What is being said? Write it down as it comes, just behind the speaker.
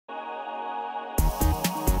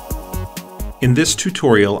In this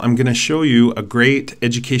tutorial, I'm going to show you a great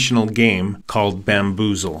educational game called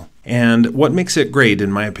Baamboozle. And what makes it great,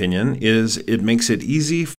 in my opinion, is it makes it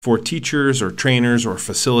easy for teachers or trainers or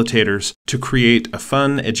facilitators to create a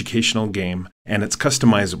fun educational game, and it's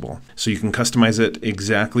customizable. So you can customize it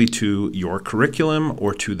exactly to your curriculum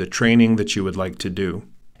or to the training that you would like to do.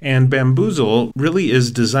 And Baamboozle really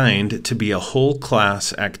is designed to be a whole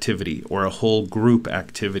class activity or a whole group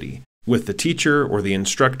activity, with the teacher or the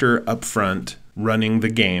instructor up front running the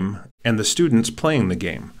game and the students playing the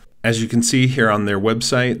game. As you can see here on their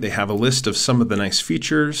website, they have a list of some of the nice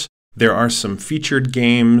features. There are some featured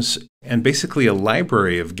games and basically a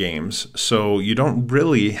library of games, so you don't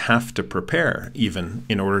really have to prepare even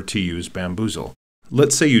in order to use Baamboozle.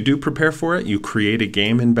 Let's say you do prepare for it, you create a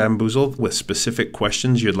game in Baamboozle with specific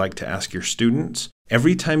questions you'd like to ask your students.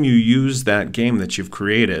 Every time you use that game that you've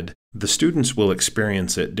created, the students will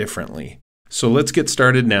experience it differently. So let's get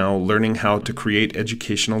started now learning how to create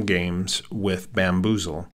educational games with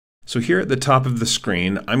Baamboozle. So here at the top of the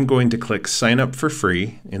screen, I'm going to click Sign Up for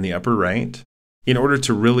Free in the upper right. In order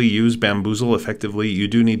to really use Baamboozle effectively, you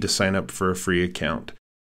do need to sign up for a free account.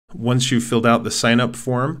 Once you've filled out the sign up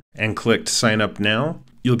form and clicked Sign Up Now,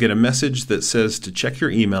 you'll get a message that says to check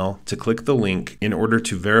your email to click the link in order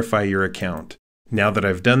to verify your account. Now that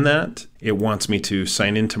I've done that, it wants me to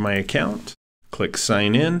sign into my account, click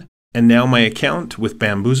Sign In, and now my account with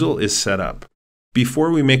Baamboozle is set up.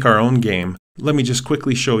 Before we make our own game, let me just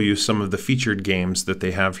quickly show you some of the featured games that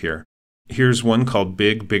they have here. Here's one called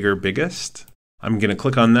Big, Bigger, Biggest. I'm going to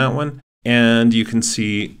click on that one, and you can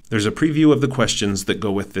see there's a preview of the questions that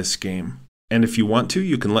go with this game. And if you want to,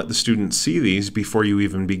 you can let the students see these before you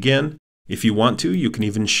even begin. If you want to, you can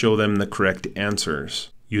even show them the correct answers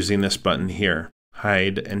using this button here,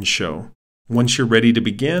 Hide and Show. Once you're ready to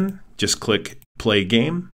begin, just click Play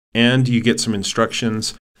Game, and you get some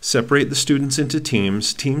instructions. Separate the students into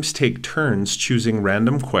teams. Teams take turns choosing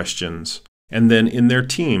random questions, and then in their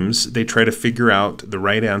teams, they try to figure out the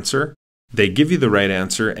right answer. They give you the right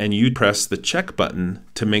answer, and you press the check button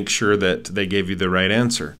to make sure that they gave you the right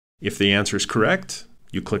answer. If the answer is correct,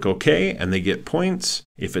 you click OK, and they get points.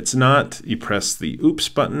 If it's not, you press the Oops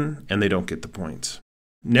button, and they don't get the points.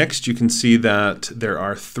 Next, you can see that there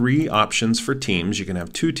are 3 options for teams. You can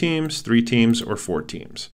have 2 teams, 3 teams, or 4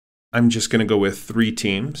 teams. I'm just going to go with 3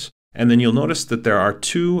 teams. And then you'll notice that there are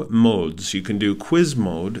 2 modes. You can do quiz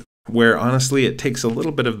mode, where honestly it takes a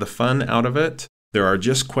little bit of the fun out of it. There are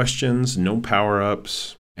just questions, no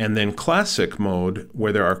power-ups. And then classic mode,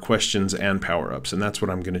 where there are questions and power-ups, and that's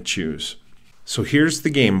what I'm going to choose. So here's the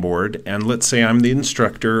game board, and let's say I'm the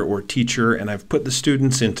instructor or teacher, and I've put the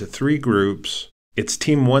students into 3 groups. It's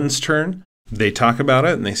Team 1's turn. They talk about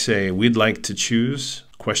it, and they say, we'd like to choose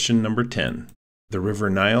question number 10. The River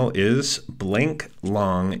Nile is blank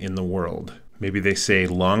long in the world. Maybe they say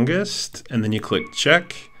longest, and then you click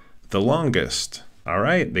check, the longest. All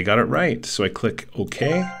right, they got it right. So I click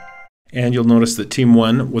OK, and you'll notice that Team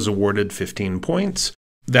 1 was awarded 15 points.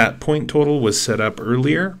 That point total was set up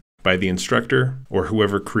earlier by the instructor or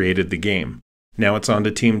whoever created the game. Now it's on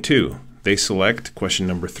to Team 2. They select question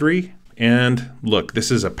number 3, and look,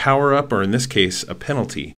 this is a power-up, or in this case, a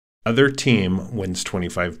penalty. Other team wins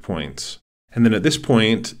 25 points. And then at this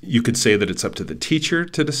point, you could say that it's up to the teacher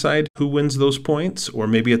to decide who wins those points, or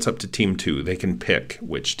maybe it's up to Team 2. They can pick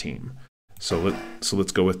which team. So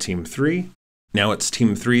let's go with Team 3. Now it's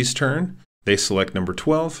Team 3's turn. They select number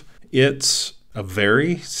 12. It's a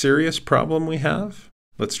very serious problem we have.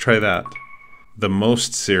 Let's try that. The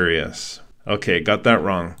most serious. Okay, got that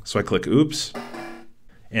wrong. So I click Oops.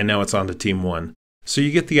 And now it's on to Team 1. So you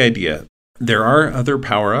get the idea. There are other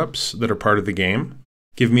power-ups that are part of the game.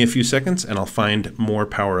 Give me a few seconds and I'll find more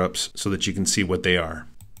power-ups so that you can see what they are.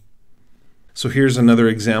 So here's another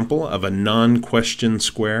example of a non-question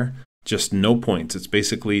square, just no points. It's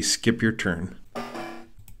basically skip your turn.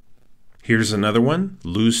 Here's another one,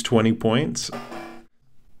 lose 20 points.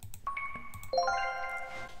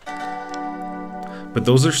 But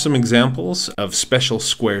those are some examples of special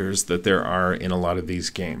squares that there are in a lot of these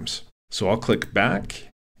games. So I'll click back.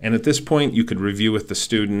 And at this point, you could review with the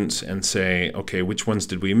students and say, okay, which ones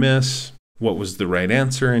did we miss? What was the right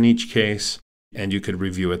answer in each case? And you could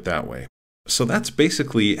review it that way. So that's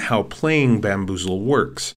basically how playing Baamboozle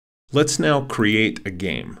works. Let's now create a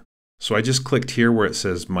game. So I just clicked here where it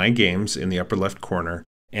says My Games in the upper left corner,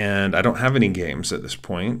 and I don't have any games at this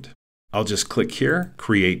point. I'll just click here,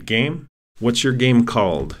 Create Game. What's your game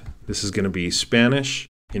called? This is going to be Spanish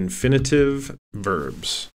infinitive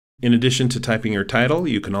verbs. In addition to typing your title,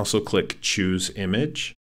 you can also click Choose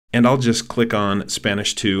Image. And I'll just click on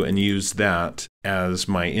Spanish 2 and use that as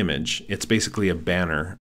my image. It's basically a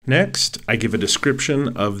banner Next, I give a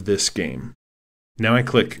description of this game. Now I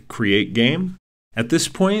click Create Game. At this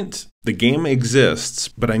point, the game exists,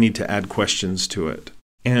 but I need to add questions to it.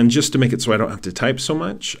 And just to make it so I don't have to type so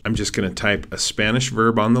much, I'm just going to type a Spanish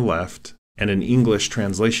verb on the left and an English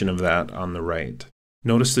translation of that on the right.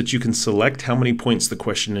 Notice that you can select how many points the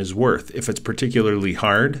question is worth. If it's particularly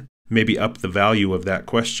hard, maybe up the value of that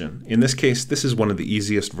question. In this case, this is one of the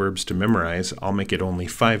easiest verbs to memorize. I'll make it only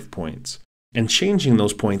 5 points. And changing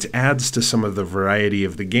those points adds to some of the variety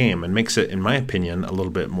of the game and makes it, in my opinion, a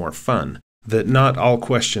little bit more fun. That not all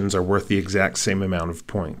questions are worth the exact same amount of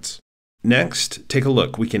points. Next, take a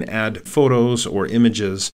look. We can add photos or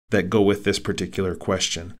images that go with this particular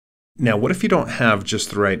question. Now, what if you don't have just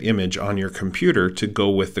the right image on your computer to go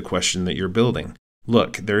with the question that you're building?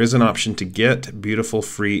 Look, there is an option to get beautiful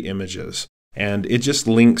free images, and it just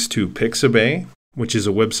links to Pixabay, which is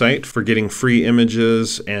a website for getting free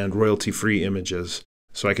images and royalty-free images.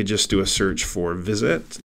 So I could just do a search for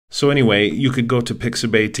visit. So anyway, you could go to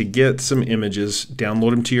Pixabay to get some images,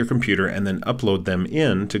 download them to your computer, and then upload them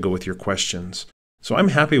in to go with your questions. So I'm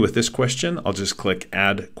happy with this question. I'll just click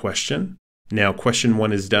Add Question. Now question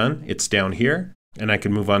 1 is done. It's down here. And I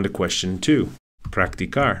can move on to question 2.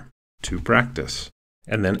 Practicar, to practice.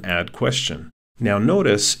 And then Add Question. Now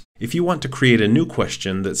notice, if you want to create a new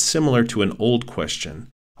question that's similar to an old question,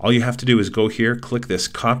 all you have to do is go here, click this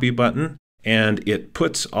Copy button, and it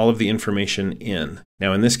puts all of the information in.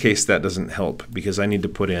 Now in this case that doesn't help because I need to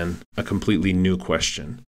put in a completely new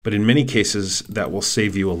question. But in many cases that will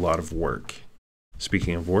save you a lot of work.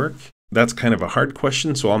 Speaking of work, that's kind of a hard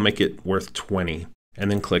question, so I'll make it worth 20 and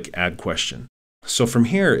then click Add Question. So from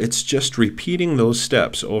here it's just repeating those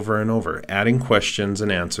steps over and over, adding questions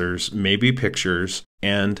and answers, maybe pictures,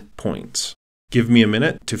 and points. Give me a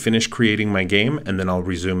minute to finish creating my game and then I'll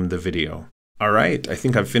resume the video. Alright, I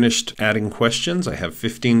think I've finished adding questions. I have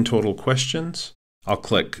 15 total questions. I'll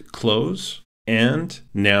click Close, and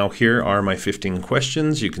now here are my 15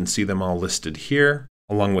 questions. You can see them all listed here,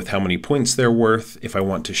 along with how many points they're worth. If I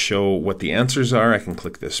want to show what the answers are, I can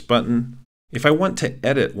click this button. If I want to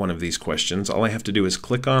edit one of these questions, all I have to do is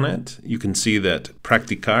click on it. You can see that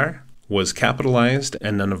Practicar was capitalized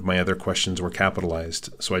and none of my other questions were capitalized,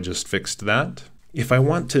 so I just fixed that. If I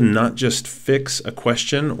want to not just fix a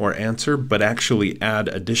question or answer, but actually add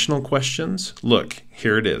additional questions, look,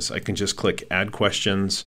 here it is. I can just click Add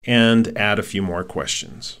Questions and add a few more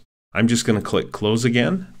questions. I'm just going to click Close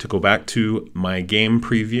again to go back to my game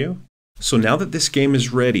preview. So now that this game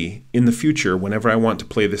is ready, in the future, whenever I want to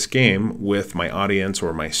play this game with my audience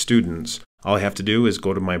or my students, all I have to do is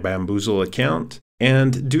go to my Baamboozle account.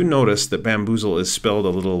 And do notice that Baamboozle is spelled a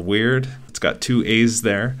little weird. It's got 2 A's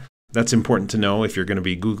there. That's important to know if you're going to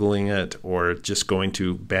be Googling it or just going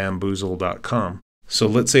to baamboozle.com. So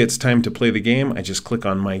let's say it's time to play the game. I just click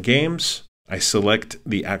on My Games. I select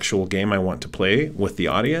the actual game I want to play with the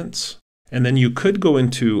audience. And then you could go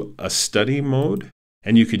into a study mode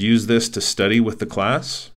and you could use this to study with the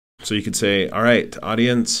class. So you could say, all right,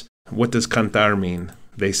 audience, what does cantar mean?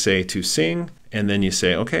 They say to sing, and then you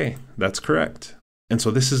say, okay, that's correct. And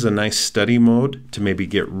so this is a nice study mode to maybe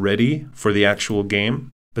get ready for the actual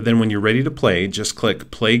game. But then when you're ready to play, just click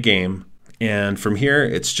Play Game. And from here,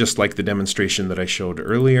 it's just like the demonstration that I showed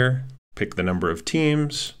earlier. Pick the number of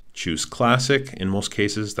teams, choose Classic. In most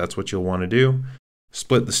cases, that's what you'll want to do.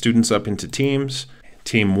 Split the students up into teams.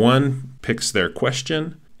 Team 1 picks their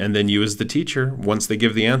question, and then you as the teacher, once they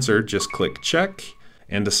give the answer, just click Check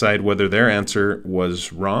and decide whether their answer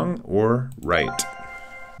was wrong or right.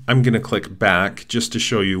 I'm going to click back just to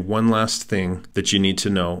show you one last thing that you need to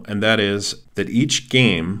know, and that is that each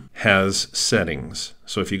game has settings.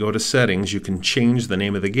 So if you go to settings, you can change the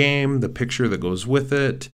name of the game, the picture that goes with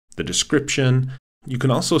it, the description. You can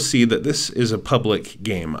also see that this is a public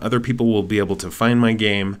game. Other people will be able to find my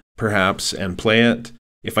game, perhaps, and play it.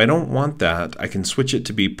 If I don't want that, I can switch it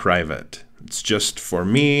to be private. It's just for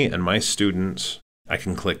me and my students. I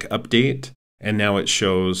can click Update. And now it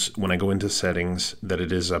shows when I go into settings that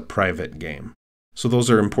it is a private game. So those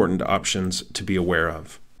are important options to be aware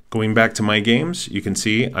of. Going back to my games, you can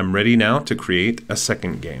see I'm ready now to create a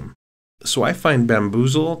second game. So I find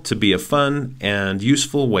Baamboozle to be a fun and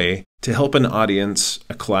useful way to help an audience,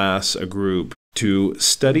 a class, a group, to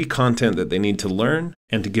study content that they need to learn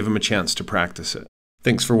and to give them a chance to practice it.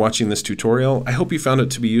 Thanks for watching this tutorial. I hope you found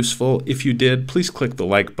it to be useful. If you did, please click the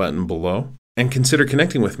like button below. And consider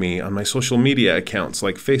connecting with me on my social media accounts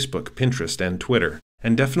like Facebook, Pinterest, and Twitter.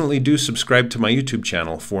 And definitely do subscribe to my YouTube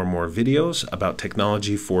channel for more videos about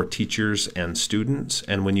technology for teachers and students.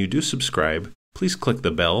 And when you do subscribe, please click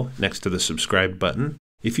the bell next to the subscribe button.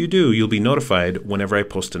 If you do, you'll be notified whenever I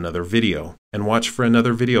post another video, and watch for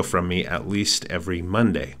another video from me at least every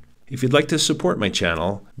Monday. If you'd like to support my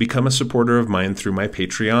channel, become a supporter of mine through my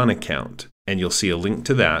Patreon account, and you'll see a link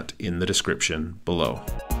to that in the description below.